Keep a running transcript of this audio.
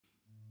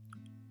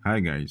Hi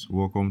guys,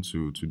 welcome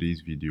to today's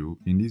video.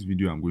 In this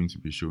video I'm going to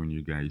be showing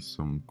you guys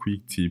some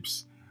quick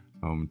tips,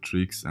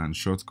 tricks and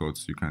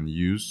shortcuts you can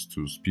use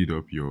to speed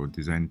up your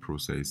design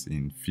process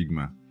in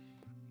Figma.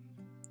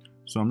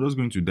 So I'm just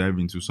going to dive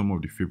into some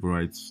of the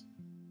favorite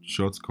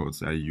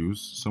shortcuts I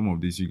use. Some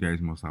of these you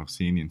guys must have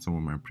seen in some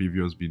of my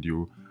previous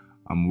video.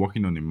 I'm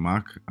working on a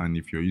Mac, and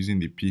if you're using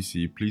the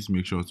PC, please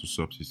make sure to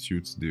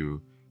substitute the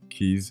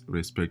keys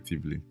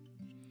respectively.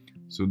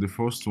 So the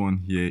first one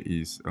here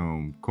is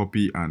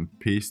copy and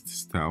paste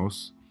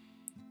styles.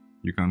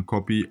 You can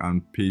copy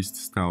and paste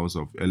styles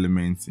of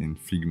elements in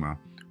Figma.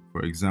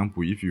 For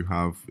example, if you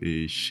have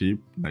a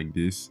shape like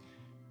this,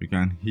 you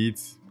can hit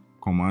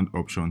Command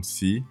Option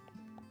C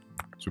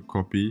to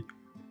copy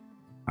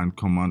and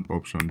Command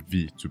Option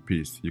V to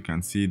paste. You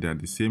can see that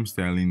the same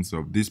stylings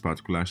of this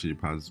particular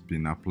shape has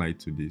been applied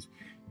to this.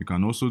 You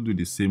can also do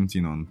the same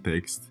thing on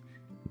text.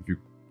 If you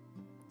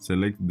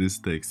select this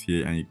text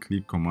here and you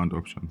click Command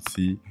Option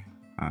C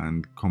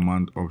and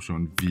Command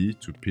Option V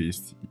to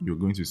paste, you're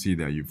going to see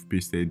that you've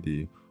pasted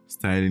the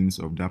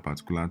stylings of that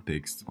particular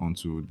text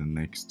onto the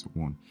next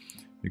one.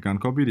 You can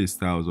copy the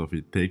styles of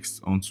a text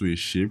onto a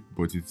shape,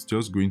 but it's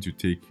just going to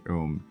take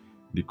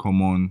the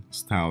common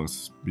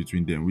styles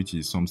between them, which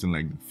is something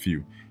like the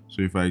fill.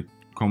 So if I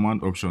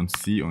Command Option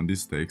C on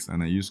this text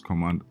and I use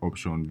Command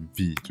Option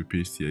V to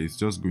paste here, it's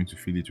just going to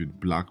fill it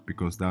with black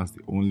because that's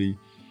the only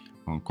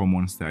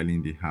common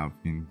styling they have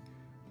in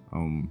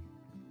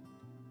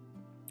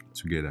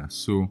together.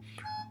 So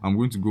I'm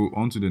going to go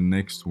on to the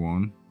next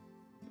one.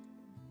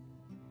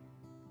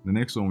 The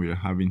next one we are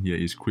having here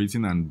is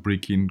creating and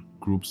breaking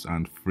groups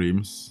and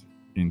frames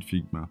in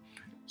Figma.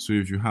 So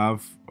if you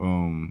have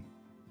an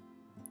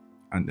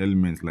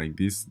element like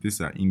this, these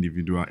are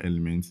individual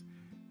elements.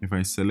 If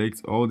I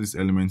select all these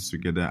elements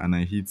together and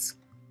I hit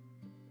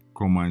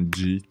Command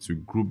G to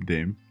group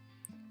them,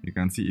 you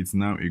can see it's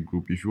now a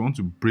group. If you want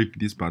to break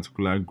this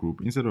particular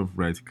group, instead of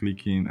right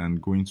clicking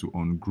and going to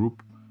ungroup,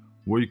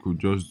 what you could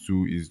just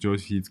do is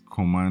just hit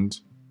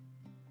Command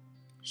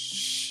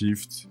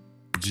Shift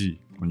G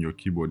on your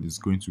keyboard. It's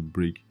going to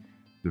break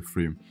the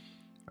frame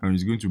and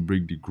it's going to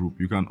break the group.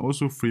 You can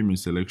also frame a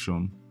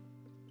selection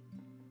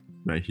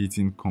by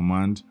hitting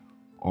Command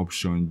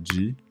Option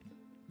G,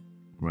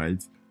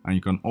 right? And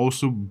you can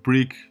also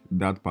break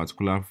that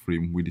particular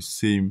frame with the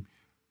same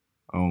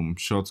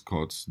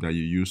shortcuts that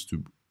you use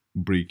to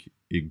break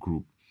a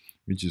group,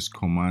 which is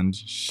Command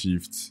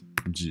Shift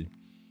G.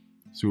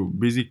 So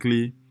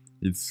basically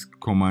it's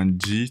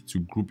Command G to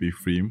group a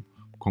frame,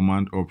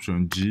 Command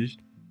Option G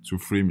to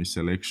frame a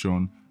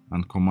selection,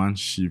 and Command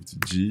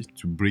Shift G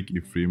to break a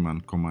frame,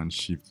 and Command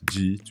Shift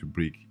G to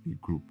break a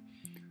group.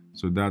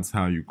 So that's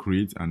how you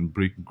create and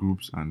break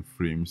groups and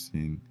frames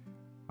in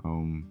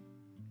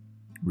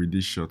with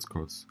these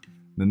shortcuts.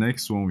 The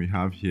next one we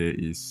have here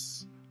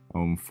is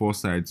 4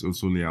 sides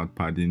auto layout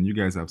padding. You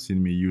guys have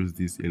seen me use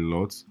this a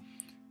lot.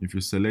 If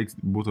you select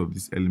both of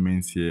these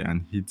elements here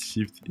and hit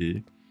Shift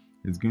A,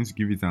 it's going to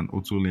give it an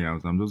auto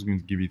layout. I'm just going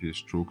to give it a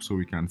stroke so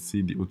we can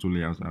see the auto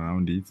layout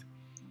around it.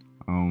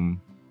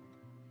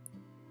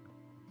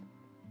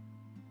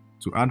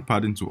 To add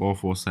padding to all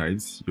 4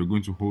 sides, you're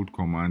going to hold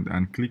Command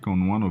and click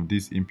on one of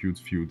these input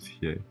fields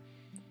here.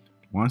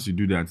 Once you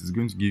do that, it's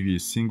going to give you a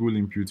single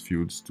input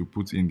field to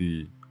put in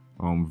the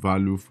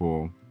value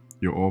for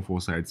your all 4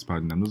 sides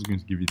padding. I'm just going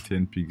to give it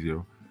 10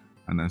 pixel,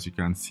 and as you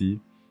can see,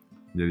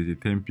 there is a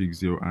 10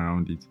 pixel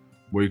around it.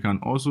 But you can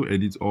also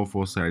edit all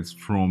 4 sides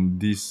from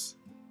these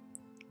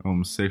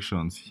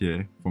sections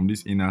here, from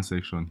this inner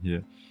section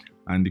here,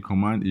 and the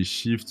command is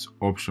Shift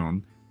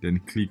Option, then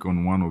click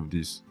on one of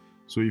these.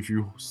 So if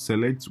you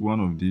select one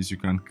of these, you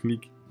can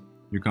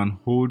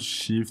hold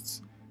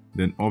Shift,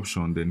 then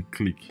Option, then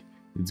click.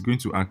 It's going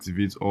to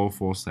activate all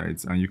 4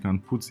 sides, and you can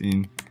put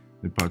in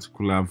the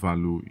particular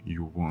value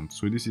you want.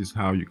 So this is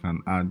how you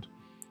can add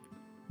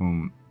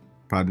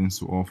paddings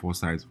to all 4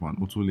 sides for an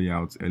auto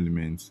layout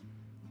element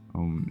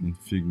in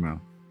Figma.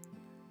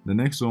 The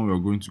next one we're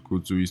going to go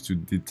to is to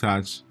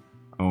detach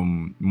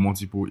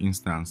multiple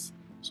instances.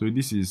 So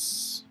this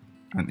is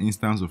an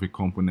instance of a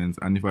component,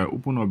 and if I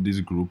open up this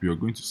group, you're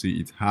going to see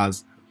it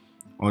has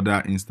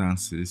other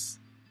instances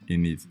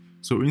in it.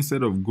 So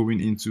instead of going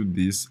into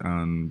this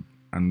and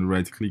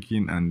right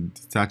clicking and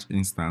detach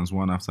instance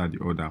one after the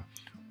other,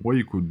 what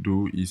you could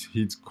do is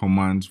hit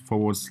Command /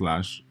 or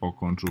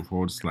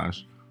Control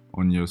 /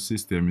 on your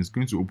system. It's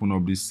going to open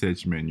up this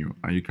search menu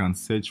and you can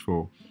search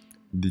for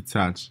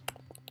detach.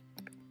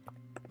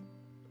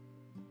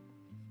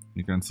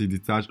 You can see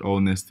detach all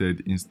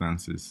nested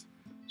instances.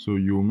 So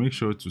you will make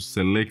sure to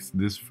select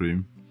this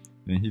frame,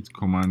 then hit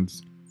Command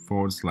 /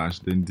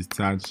 then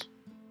detach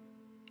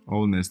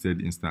all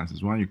nested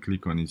instances. When you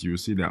click on it, you will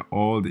see that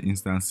all the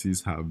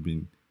instances have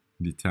been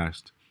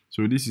detached.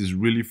 So this is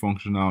really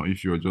functional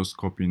if you're just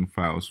copying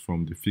files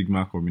from the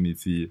Figma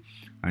community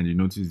and you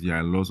notice there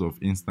are lots of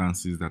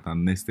instances that are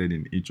nested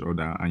in each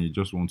other and you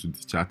just want to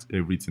detach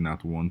everything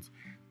at once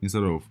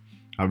instead of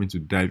having to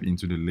dive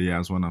into the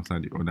layers one after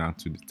the other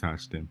to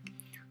detach them.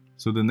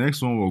 So the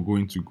next one we're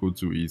going to go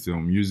to is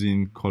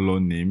using color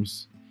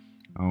names.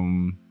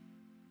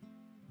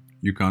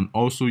 You can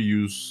also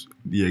use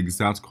the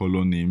exact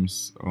color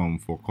names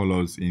for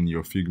colors in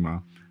your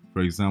Figma.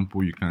 For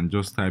example, you can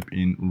just type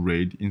in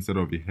red instead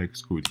of the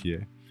hex code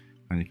here,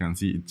 and you can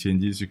see it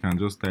changes. You can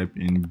just type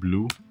in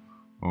blue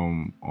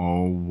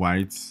or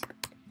white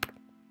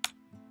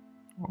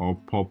or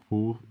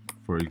purple,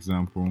 for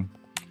example.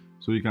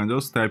 So you can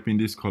just type in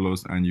these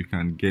colors and you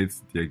can get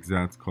the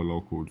exact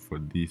color code for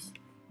these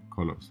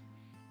colors.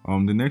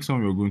 The next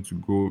one we're going to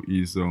go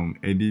is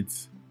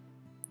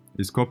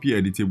copy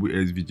editable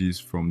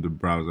SVGs from the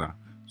browser.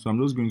 So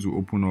I'm just going to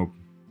open up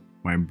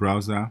my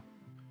browser.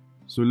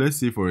 So let's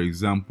say, for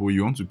example,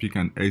 you want to pick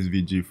an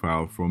SVG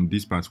file from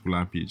this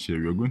particular page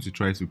here. We're going to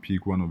try to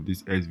pick one of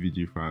these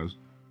SVG files,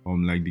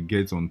 like the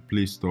Get on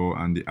Play Store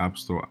and the App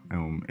Store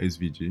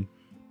SVG.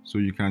 So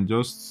you can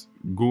just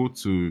go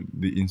to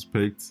the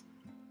inspect,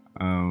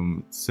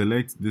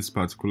 select this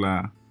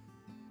particular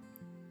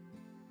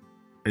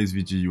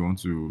SVG you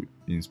want to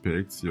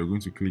inspect. You're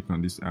going to click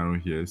on this arrow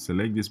here,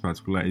 select this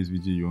particular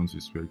SVG you want to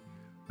inspect,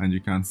 and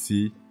you can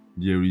see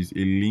there is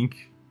a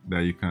link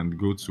that you can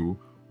go to.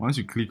 Once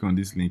you click on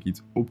this link,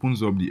 it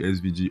opens up the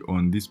SVG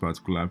on this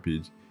particular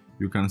page.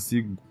 You can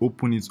see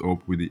open it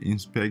up with the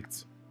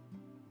inspect.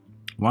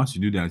 Once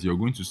you do that, you're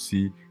going to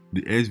see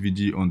the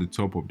SVG on the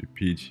top of the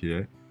page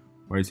here.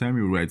 By the time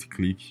you right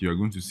click, you're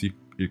going to see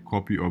a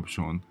copy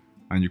option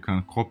and you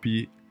can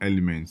copy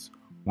elements.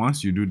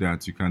 Once you do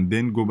that, you can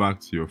then go back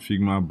to your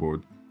Figma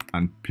board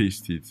and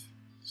paste it.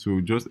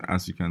 So just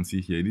as you can see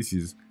here, this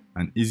is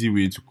an easy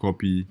way to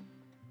copy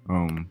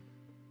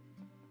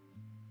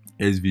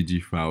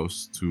SVG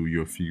files to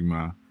your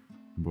Figma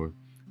board.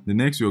 The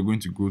next we're going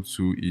to go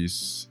to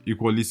is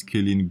equally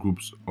scaling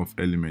groups of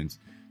elements.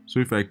 So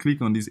if I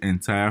click on this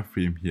entire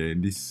frame here,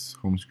 this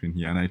home screen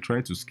here, and I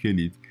try to scale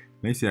it,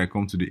 let's say I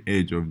come to the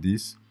edge of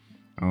this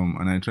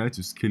and I try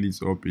to scale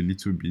it up a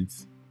little bit,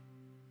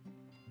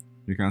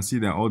 you can see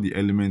that all the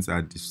elements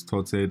are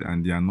distorted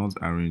and they are not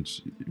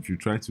arranged. If you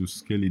try to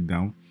scale it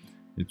down,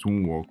 it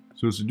won't work.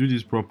 So to do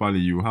this properly,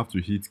 you have to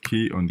hit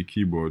K on the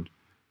keyboard,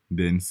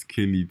 then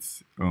scale it.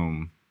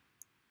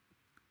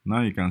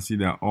 Now you can see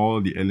that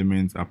all the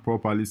elements are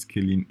properly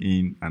scaling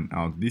in and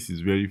out. This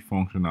is very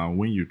functional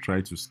when you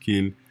try to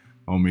scale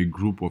a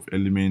group of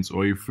elements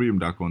or a frame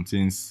that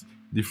contains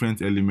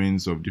different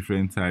elements of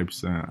different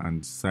types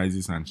and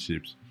sizes and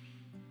shapes.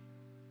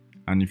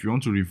 And if you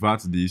want to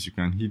revert this, you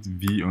can hit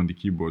V on the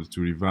keyboard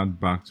to revert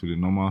back to the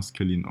normal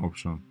scaling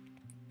option.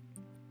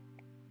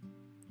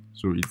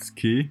 So it's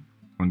K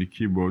on the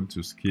keyboard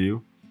to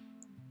scale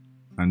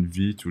and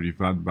V to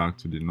revert back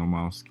to the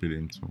normal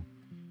scaling tool.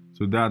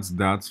 So that's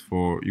that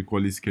for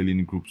equally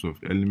scaling groups of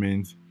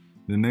elements.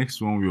 The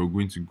next one we are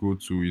going to go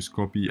to is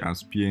copy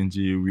as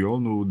PNG. We all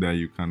know that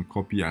you can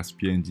copy as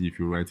PNG if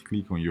you right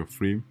click on your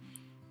frame,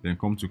 then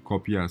come to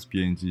copy as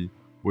PNG.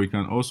 But you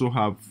can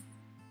also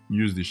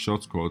use the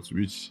shortcut,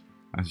 which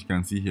as you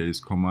can see here is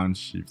Command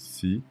Shift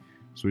C.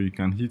 So you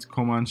can hit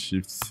Command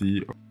Shift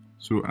C.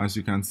 So as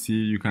you can see,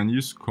 you can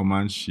use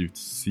Command Shift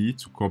C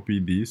to copy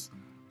this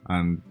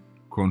and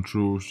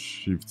Control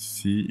Shift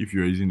C if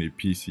you're using a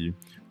PC.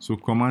 So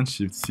Command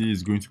Shift C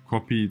is going to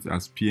copy it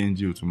as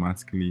PNG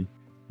automatically.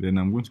 Then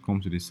I'm going to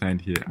come to the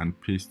side here and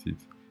paste it.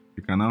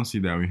 You can now see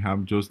that we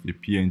have just a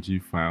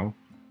PNG file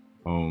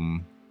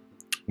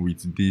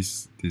with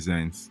these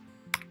designs.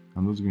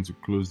 I'm just going to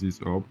close this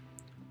up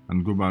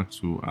and go back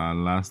to our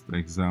last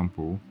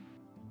example.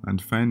 And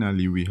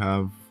finally, we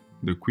have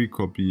the quick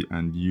copy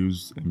and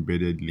use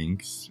embedded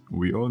links.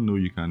 We all know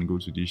you can go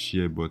to this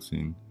share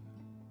button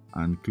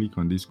and click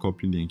on this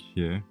copy link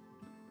here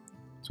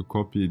to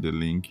copy the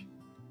link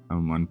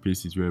and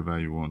paste it wherever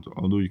you want.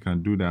 Although you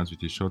can do that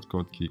with a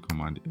shortcut key,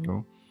 Command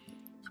L,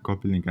 to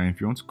copy link. And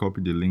if you want to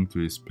copy the link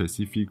to a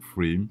specific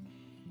frame,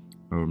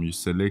 you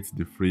select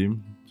the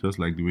frame just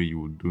like the way you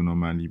would do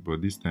normally,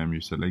 but this time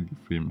you select the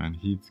frame and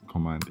hit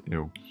Command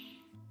L.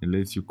 It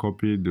lets you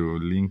copy the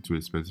link to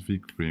a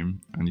specific frame,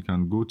 and you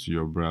can go to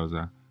your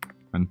browser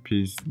and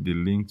paste the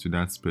link to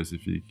that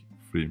specific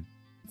frame.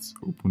 It's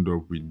opened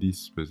up with this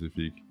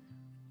specific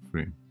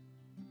frame.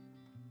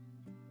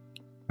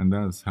 And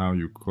that's how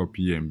you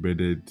copy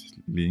embedded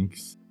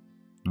links.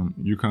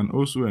 You can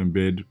also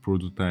embed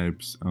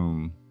prototypes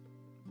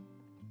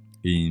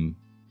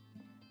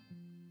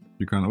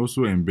you can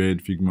also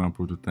embed Figma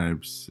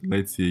prototypes.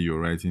 Let's say you're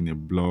writing a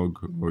blog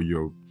or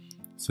you're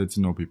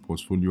setting up a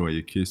portfolio or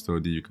a case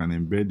study. You can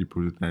embed the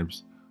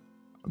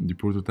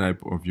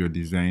prototype of your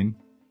design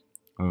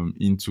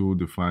into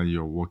the file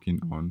you're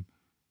working on,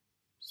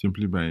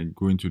 simply by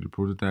going to the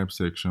prototype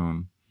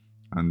section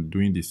and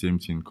doing the same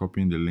thing,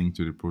 copying the link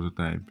to the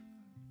prototype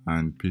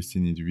and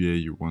pasting it where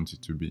you want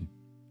it to be.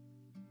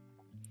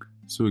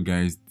 So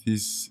guys,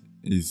 this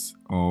is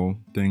all.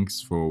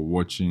 Thanks for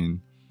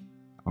watching.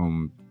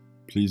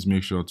 Please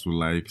make sure to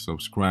like,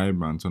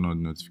 subscribe, and turn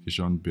on the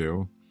notification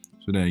bell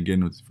so that I get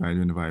notified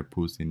whenever I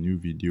post a new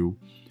video.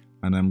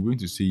 And I'm going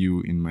to see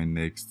you in my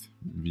next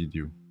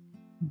video.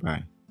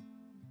 Bye.